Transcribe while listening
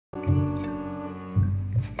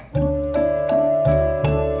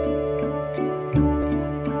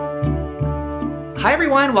Hi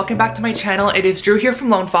everyone, welcome back to my channel. It is Drew here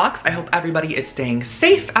from Lone Fox. I hope everybody is staying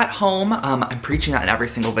safe at home. I'm preaching that in every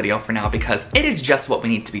single video for now because it is just what we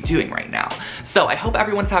need to be doing right now. So I hope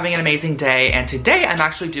everyone's having an amazing day, and today I'm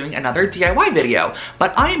actually doing another DIY video,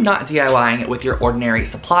 but I am not DIYing with your ordinary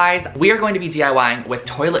supplies. We are going to be DIYing with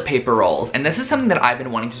toilet paper rolls, and this is something that I've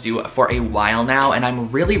been wanting to do for a while now, and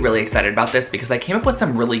I'm really excited about this because I came up with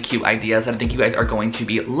some really cute ideas that I think you guys are going to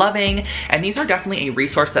be loving, and these are definitely a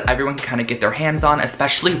resource that everyone can kind of get their hands on,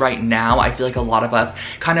 especially right now. I feel like a lot of us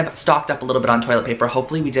kind of stocked up a little bit on toilet paper.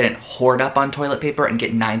 Hopefully we didn't hoard up on toilet paper and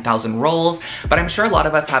get 9,000 rolls, but I'm sure a lot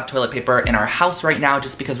of us have toilet paper in our house right now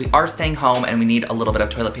just because we are staying home and we need a little bit of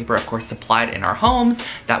toilet paper, of course, supplied in our homes.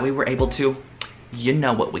 That way we're able to, you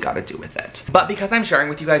know what we gotta do with it. But because I'm sharing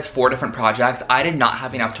with you guys 4 different projects, I did not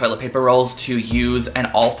have enough toilet paper rolls to use in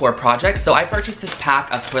all 4 projects, so I purchased this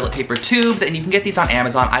pack of toilet paper tubes, and you can get these on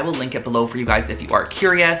Amazon. I will link it below for you guys if you are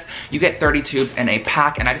curious. You get 30 tubes in a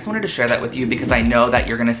pack, and I just wanted to share that with you because I know that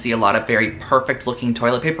you're gonna see a lot of very perfect looking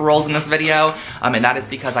toilet paper rolls in this video, and that is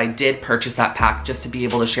because I did purchase that pack just to be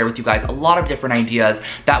able to share with you guys a lot of different ideas.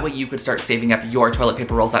 That way you could start saving up your toilet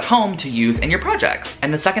paper rolls at home to use in your projects.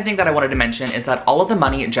 And the second thing that I wanted to mention is that all of the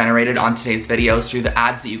money generated on today's videos through the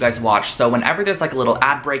ads that you guys watch. So whenever there's like a little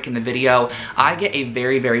ad break in the video, I get a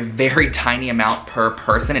very tiny amount per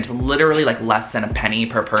person. It's literally like less than a penny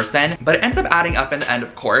per person, but it ends up adding up in the end,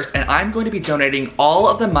 of course, and I'm going to be donating all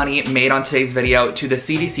of the money made on today's video to the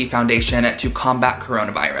CDC Foundation to combat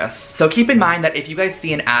coronavirus. So keep in mind that if you guys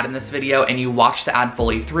see an ad in this video and you watch the ad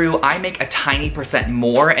fully through, I make a tiny percent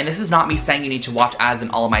more, and this is not me saying you need to watch ads in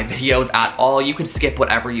all of my videos at all. You can skip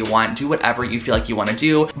whatever you want, do whatever you feel like you want to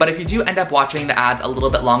do, but if you do end up watching the ads a little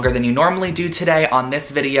bit longer than you normally do today on this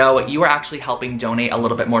video, you are actually helping donate a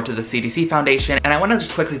little bit more to the CDC Foundation. And I want to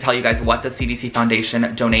just quickly tell you guys what the CDC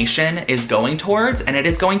Foundation donation is going towards, and it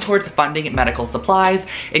is going towards funding medical supplies,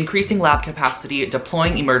 increasing lab capacity,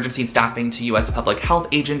 deploying emergency staffing to US public health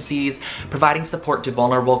agencies, providing support to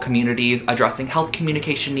vulnerable communities, addressing health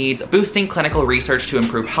communication needs, boosting clinical research to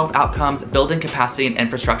improve health outcomes, building capacity and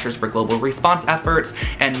infrastructures for global response efforts,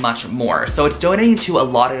 and much more. So it's donating to a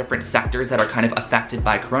lot of different sectors that are kind of affected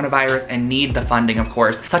by coronavirus and need the funding, of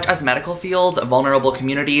course, such as medical fields, vulnerable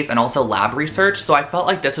communities, and also lab research. So I felt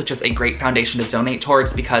like this was just a great foundation to donate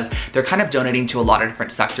towards because they're kind of donating to a lot of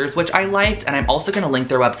different sectors, which I liked, and I'm also going to link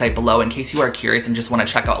their website below in case you are curious and just want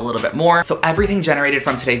to check out a little bit more. So everything generated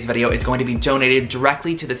from today's video is going to be donated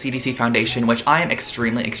directly to the CDC Foundation, which I am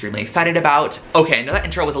extremely excited about. Okay, I know that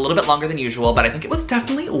intro was a little bit longer than usual, but I think it was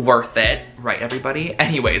definitely worth it, right everybody?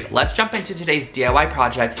 Anyways, let's jump into today's DIY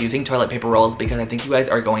projects using toilet paper rolls because I think you guys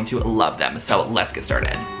are going to love them. So let's get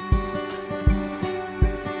started.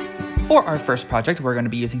 For our first project, we're going to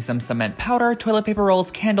be using some cement powder, toilet paper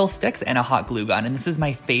rolls, candlesticks, and a hot glue gun. And this is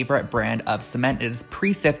my favorite brand of cement. It is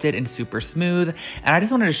pre-sifted and super smooth. And I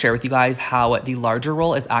just wanted to share with you guys how the larger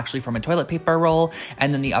roll is actually from a toilet paper roll,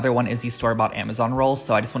 and then the other one is the store-bought Amazon roll.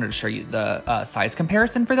 So I just wanted to show you the size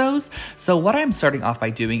comparison for those. So what I'm starting off by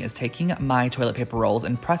doing is taking my toilet paper rolls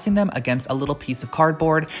and pressing them against a little piece of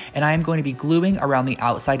cardboard, and I am going to be gluing around the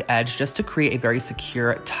outside edge just to create a very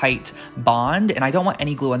secure, tight bond. And I don't want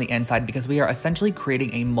any glue on the inside because we are essentially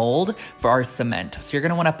creating a mold for our cement. So you're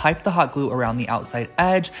gonna wanna pipe the hot glue around the outside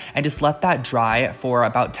edge and just let that dry for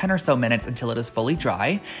about 10 or so minutes until it is fully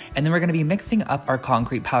dry. And then we're gonna be mixing up our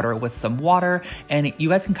concrete powder with some water, and you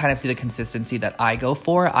guys can kind of see the consistency that I go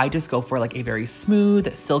for. I just go for like a very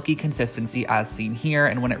smooth, silky consistency as seen here,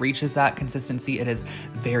 and when it reaches that consistency, it is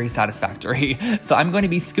very satisfactory. So I'm going to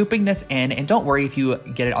be scooping this in, and don't worry if you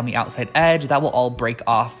get it on the outside edge, that will all break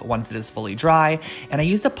off once it is fully dry. And I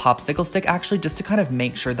used a popsicle stick actually just to kind of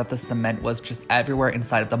make sure that the cement was just everywhere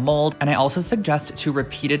inside of the mold. And I also suggest to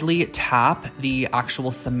repeatedly tap the actual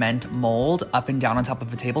cement mold up and down on top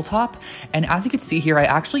of a tabletop. And as you can see here, I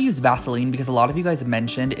actually use Vaseline because a lot of you guys have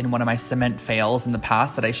mentioned in one of my cement fails in the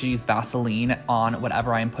past that I should use Vaseline on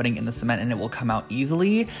whatever I am putting in the cement and it will come out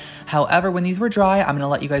easily. However, when these were dry, I'm gonna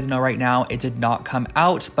let you guys know right now, it did not come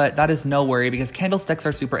out, but that is no worry because candlesticks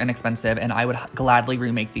are super inexpensive and I would gladly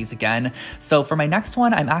remake these again. So for my next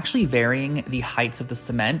one, I'm actually varying the heights of the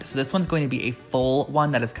cement. So this one's going to be a full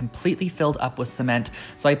one that is completely filled up with cement.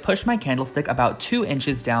 So I push my candlestick about 2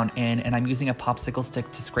 inches down in, and I'm using a popsicle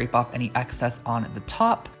stick to scrape off any excess on the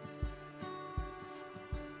top.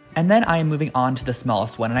 And then I am moving on to the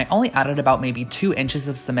smallest one, and I only added about maybe 2 inches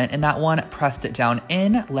of cement in that one, pressed it down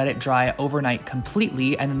in, let it dry overnight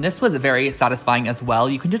completely, and then this was very satisfying as well.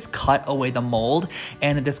 You can just cut away the mold,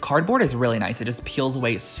 and this cardboard is really nice. It just peels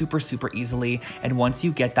away super easily, and once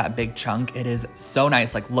you get that big chunk, it is so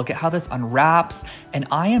nice. Like, look at how this unwraps, and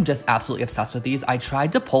I am just absolutely obsessed with these. I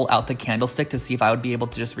tried to pull out the candlestick to see if I would be able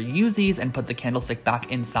to just reuse these and put the candlestick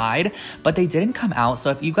back inside, but they didn't come out. So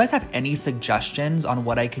if you guys have any suggestions on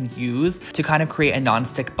what I can use to kind of create a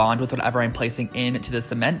non-stick bond with whatever I'm placing into the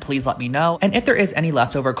cement, please let me know. And if there is any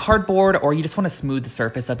leftover cardboard, or you just want to smooth the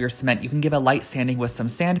surface of your cement, you can give a light sanding with some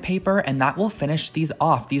sandpaper, and that will finish these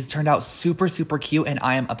off. These turned out super cute, and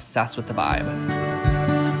I am obsessed with the vibe.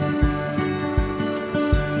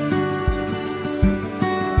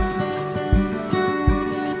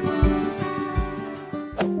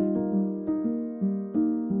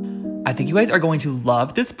 I think you guys are going to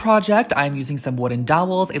love this project. I'm using some wooden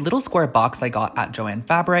dowels, a little square box I got at Joann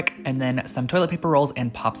Fabric, and then some toilet paper rolls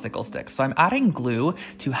and popsicle sticks. So I'm adding glue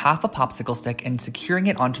to half a popsicle stick and securing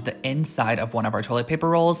it onto the inside of one of our toilet paper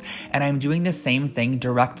rolls. And I'm doing the same thing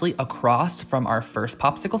directly across from our first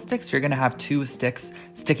popsicle stick. So you're gonna have 2 sticks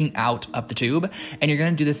sticking out of the tube, and you're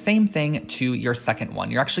gonna do the same thing to your second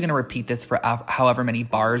one. You're actually gonna repeat this for however many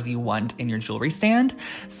bars you want in your jewelry stand.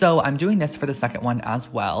 So I'm doing this for the second one as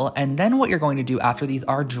well. And then what you're going to do after these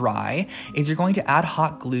are dry is you're going to add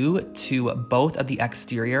hot glue to both of the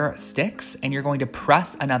exterior sticks, and you're going to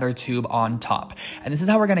press another tube on top. And this is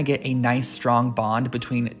how we're gonna get a nice strong bond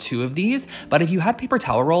between 2 of these. But if you had paper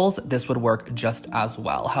towel rolls, this would work just as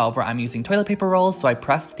well. However, I'm using toilet paper rolls, so I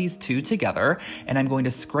pressed these 2 together, and I'm going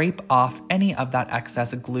to scrape off any of that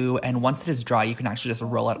excess glue. And once it is dry, you can actually just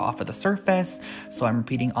roll it off of the surface. So I'm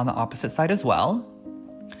repeating on the opposite side as well.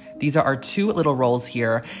 These are our 2 little rolls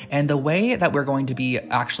here, and the way that we're going to be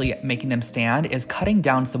actually making them stand is cutting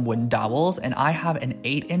down some wooden dowels, and I have an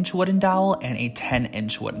 8-inch wooden dowel and a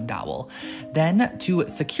 10-inch wooden dowel. Then to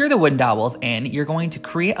secure the wooden dowels in, you're going to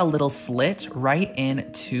create a little slit right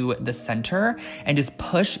into the center and just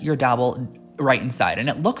push your dowel right inside, and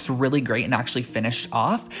it looks really great and actually finished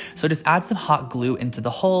off. So just add some hot glue into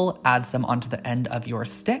the hole, add some onto the end of your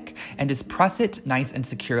stick, and just press it nice and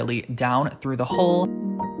securely down through the hole.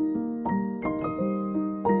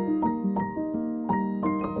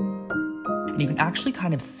 And you can actually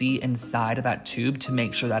kind of see inside of that tube to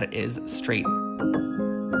make sure that it is straight.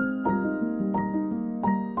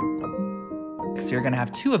 So you're gonna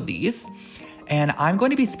have 2 of these. And I'm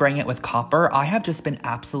going to be spraying it with copper. I have just been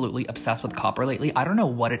absolutely obsessed with copper lately. I don't know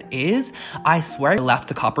what it is. I swear I left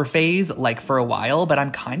the copper phase like for a while, but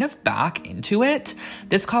I'm kind of back into it.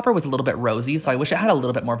 This copper was a little bit rosy, so I wish it had a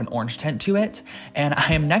little bit more of an orange tint to it. And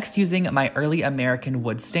I am next using my Early American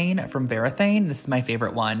wood stain from Varathane. This is my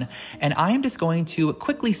favorite one. And I am just going to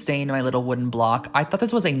quickly stain my little wooden block. I thought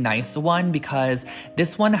this was a nice one because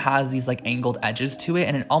this one has these like angled edges to it,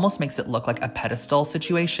 and it almost makes it look like a pedestal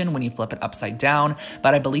situation when you flip it upside down,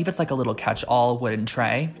 but I believe it's like a little catch-all wooden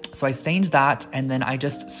tray. So I stained that, and then I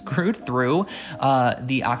just screwed through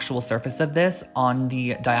the actual surface of this on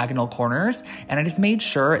the diagonal corners, and I just made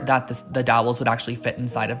sure that the dowels would actually fit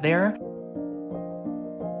inside of there.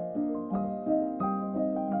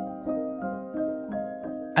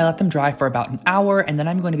 I let them dry for about an hour, and then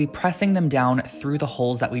I'm going to be pressing them down through the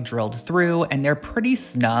holes that we drilled through, and they're pretty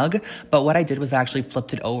snug, but what I did was I actually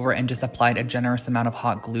flipped it over and just applied a generous amount of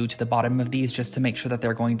hot glue to the bottom of these just to make sure that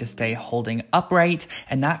they're going to stay holding upright,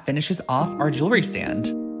 and that finishes off our jewelry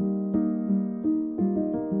stand.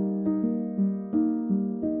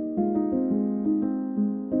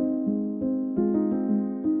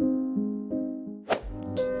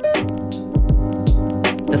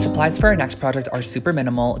 The supplies for our next project are super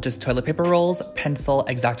minimal, just toilet paper rolls, pencil,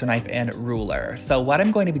 X-Acto knife, and ruler. So what I'm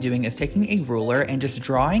going to be doing is taking a ruler and just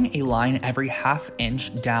drawing a line every ½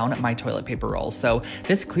 inch down my toilet paper roll. So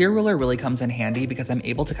this clear ruler really comes in handy because I'm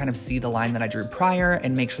able to kind of see the line that I drew prior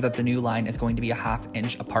and make sure that the new line is going to be a ½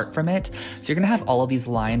 inch apart from it. So you're gonna have all of these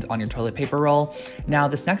lines on your toilet paper roll. Now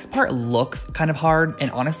this next part looks kind of hard, and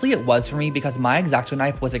honestly it was for me because my X-Acto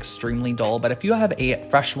knife was extremely dull, but if you have a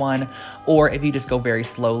fresh one, or if you just go very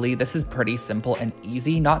slowly, this is pretty simple and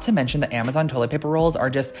easy. Not to mention the Amazon toilet paper rolls are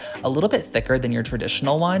just a little bit thicker than your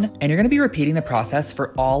traditional one. And you're gonna be repeating the process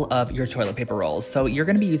for all of your toilet paper rolls. So you're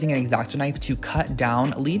gonna be using an X-Acto knife to cut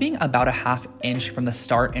down, leaving about a ½ inch from the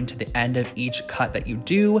start and to the end of each cut that you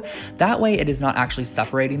do. That way it is not actually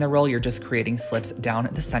separating the roll, you're just creating slits down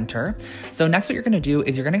the center. So next what you're gonna do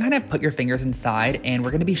is you're gonna kind of put your fingers inside, and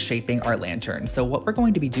we're gonna be shaping our lantern. So what we're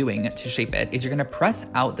going to be doing to shape it is you're gonna press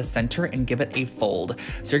out the center and give it a fold.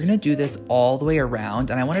 So you're gonna do this all the way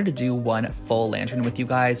around, and I wanted to do one full lantern with you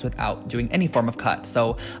guys without doing any form of cut.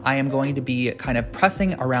 So I am going to be kind of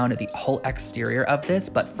pressing around the whole exterior of this,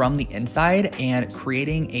 but from the inside, and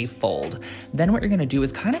creating a fold. Then what you're gonna do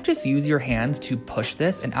is kind of just use your hands to push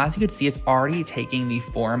this, and as you can see, it's already taking the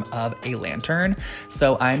form of a lantern.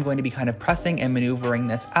 So I'm going to be kind of pressing and maneuvering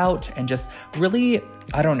this out and just really,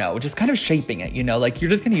 I don't know, just kind of shaping it, you know, like you're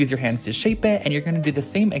just gonna use your hands to shape it, and you're gonna do the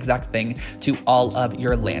same exact thing to all of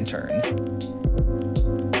your lanterns.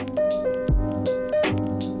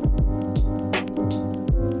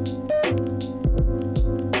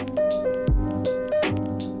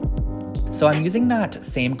 So I'm using that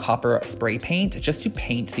same copper spray paint just to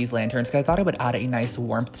paint these lanterns because I thought it would add a nice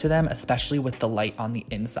warmth to them, especially with the light on the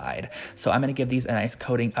inside. So I'm gonna give these a nice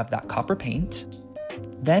coating of that copper paint.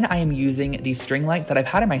 Then I am using these string lights that I've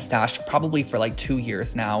had in my stash probably for like 2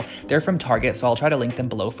 years now. They're from Target, so I'll try to link them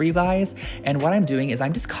below for you guys. And what I'm doing is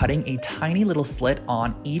I'm just cutting a tiny little slit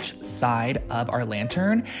on each side of our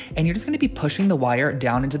lantern, and you're just gonna be pushing the wire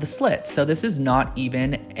down into the slit. So this is not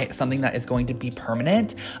even something that is going to be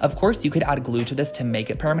permanent. Of course, you could add glue to this to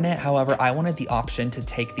make it permanent. However, I wanted the option to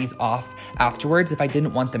take these off afterwards if I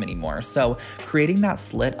didn't want them anymore. So creating that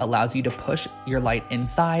slit allows you to push your light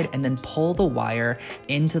inside and then pull the wire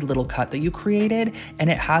into the little cut that you created, and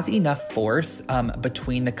it has enough force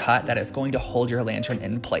between the cut that it's going to hold your lantern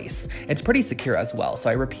in place. It's pretty secure as well. So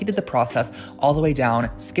I repeated the process all the way down,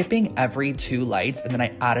 skipping every 2 lights, and then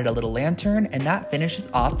I added a little lantern, and that finishes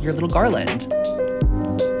off your little garland.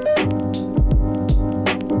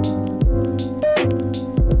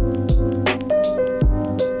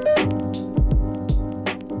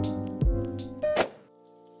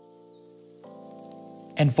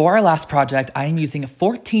 And for our last project, I am using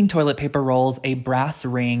 14 toilet paper rolls, a brass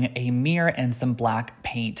ring, a mirror, and some black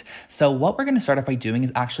paint. So what we're gonna start off by doing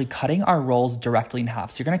is actually cutting our rolls directly in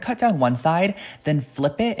half. So you're gonna cut down one side, then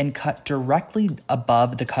flip it and cut directly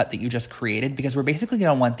above the cut that you just created, because we're basically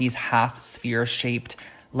gonna want these half sphere shaped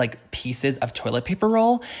like pieces of toilet paper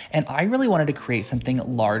roll. And I really wanted to create something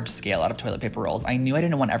large scale out of toilet paper rolls. I knew I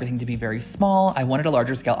didn't want everything to be very small. I wanted a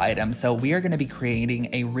larger scale item. So we are gonna be creating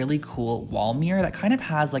a really cool wall mirror that kind of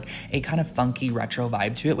has like a kind of funky retro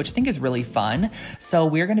vibe to it, which I think is really fun. So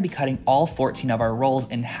we're gonna be cutting all 14 of our rolls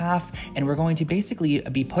in half, and we're going to basically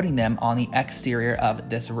be putting them on the exterior of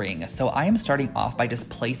this ring. So I am starting off by just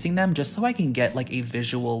placing them just so I can get like a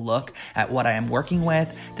visual look at what I am working with.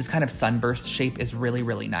 This kind of sunburst shape is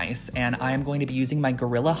really nice. And I am going to be using my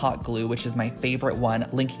Gorilla Hot Glue, which is my favorite one,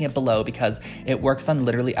 linking it below because it works on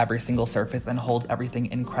literally every single surface and holds everything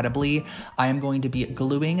incredibly. I am going to be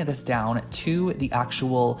gluing this down to the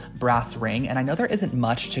actual brass ring. And I know there isn't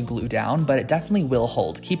much to glue down, but it definitely will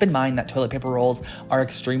hold. Keep in mind that toilet paper rolls are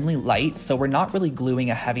extremely light, so we're not really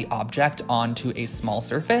gluing a heavy object onto a small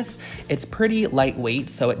surface. It's pretty lightweight,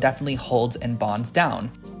 so it definitely holds and bonds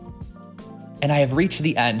down. And I have reached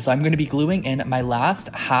the end, so I'm going to be gluing in my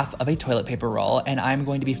last half of a toilet paper roll, and I'm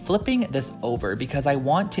going to be flipping this over because I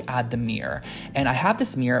want to add the mirror. And I have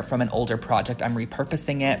this mirror from an older project. I'm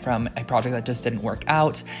repurposing it from a project that just didn't work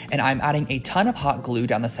out, and I'm adding a ton of hot glue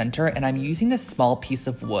down the center, and I'm using this small piece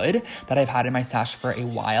of wood that I've had in my stash for a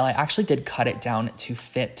while. I actually did cut it down to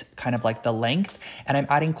fit kind of like the length, and I'm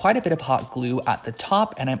adding quite a bit of hot glue at the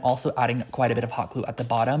top, and I'm also adding quite a bit of hot glue at the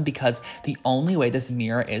bottom because the only way this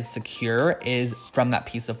mirror is secure is from that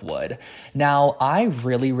piece of wood. Now, I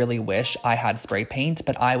really wish I had spray paint,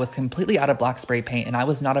 but I was completely out of black spray paint, and I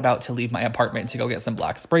was not about to leave my apartment to go get some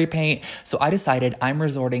black spray paint. So I decided I'm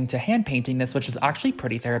resorting to hand painting this, which is actually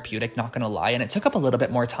pretty therapeutic, not gonna lie. And it took up a little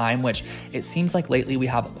bit more time, which it seems like lately we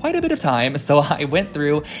have quite a bit of time. So I went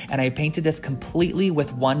through and I painted this completely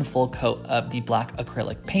with one full coat of the black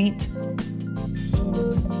acrylic paint.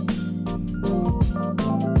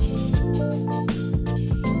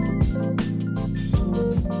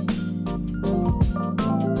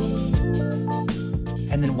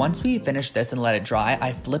 And then once we finished this and let it dry,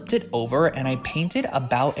 I flipped it over and I painted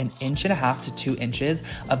about 1.5 to 2 inches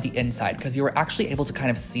of the inside because you were actually able to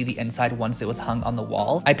kind of see the inside once it was hung on the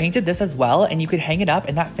wall. I painted this as well, and you could hang it up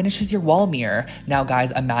and that finishes your wall mirror. Now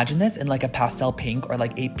guys, imagine this in like a pastel pink or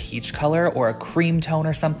like a peach color or a cream tone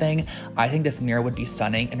or something. I think this mirror would be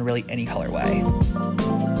stunning in really any colorway.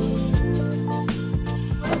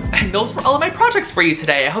 And those were all of my projects for you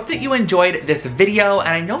today. I hope that you enjoyed this video, and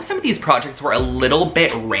I know some of these projects were a little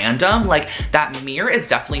bit random. Like, that mirror is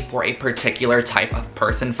definitely for a particular type of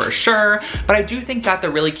person for sure, but I do think that the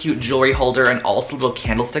really cute jewelry holder and also little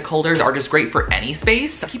candlestick holders are just great for any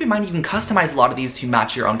space. Keep in mind you can customize a lot of these to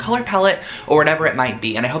match your own color palette or whatever it might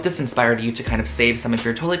be, and I hope this inspired you to kind of save some of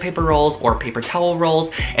your toilet paper rolls or paper towel rolls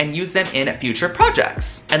and use them in future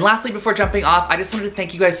projects. And lastly, before jumping off, I just wanted to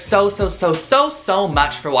thank you guys so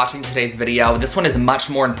much for watching today's video. This one is much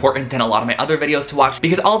more important than a lot of my other videos to watch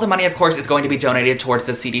because all the money, of course, is going to be donated towards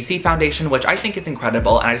the CDC Foundation, which I think is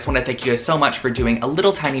incredible, and I just want to thank you guys so much for doing a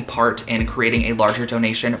little tiny part in creating a larger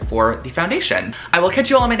donation for the foundation. I will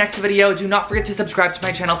catch you all in my next video. Do not forget to subscribe to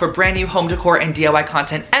my channel for brand new home decor and DIY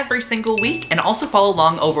content every single week, and also follow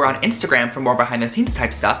along over on Instagram for more behind the scenes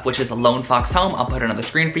type stuff, which is Lone Fox Home. I'll put it on the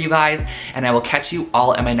screen for you guys, and I will catch you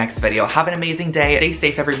all in my next video. Have an amazing day. Stay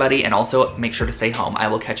safe, everybody, and also make sure to stay home. I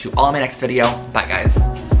will catch you all in my next video. Bye,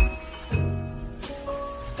 guys.